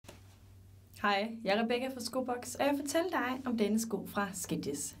Hej, jeg er Rebecca fra Skobox, og jeg vil fortælle dig om denne sko fra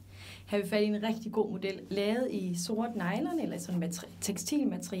Skechers. Her har vi fat i en rigtig god model, lavet i sort nylon eller sådan et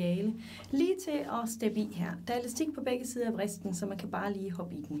tekstilmateriale, lige til at steppe i her. Der er elastik på begge sider af vristen, så man kan bare lige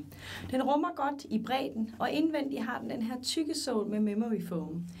hoppe i den. Den rummer godt i bredden, og indvendigt har den her tykke sål med memory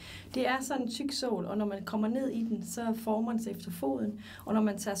foam. Det er sådan en tyk sål, og når man kommer ned i den, så former den sig efter foden, og når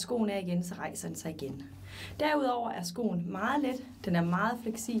man tager skoen af igen, så rejser den sig igen. Derudover er skoen meget let, den er meget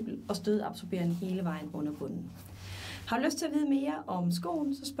fleksibel og stødabsorberende hele vejen under bunden. Har du lyst til at vide mere om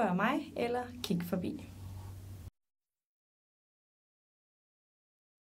skoen, så spørg mig eller kig forbi.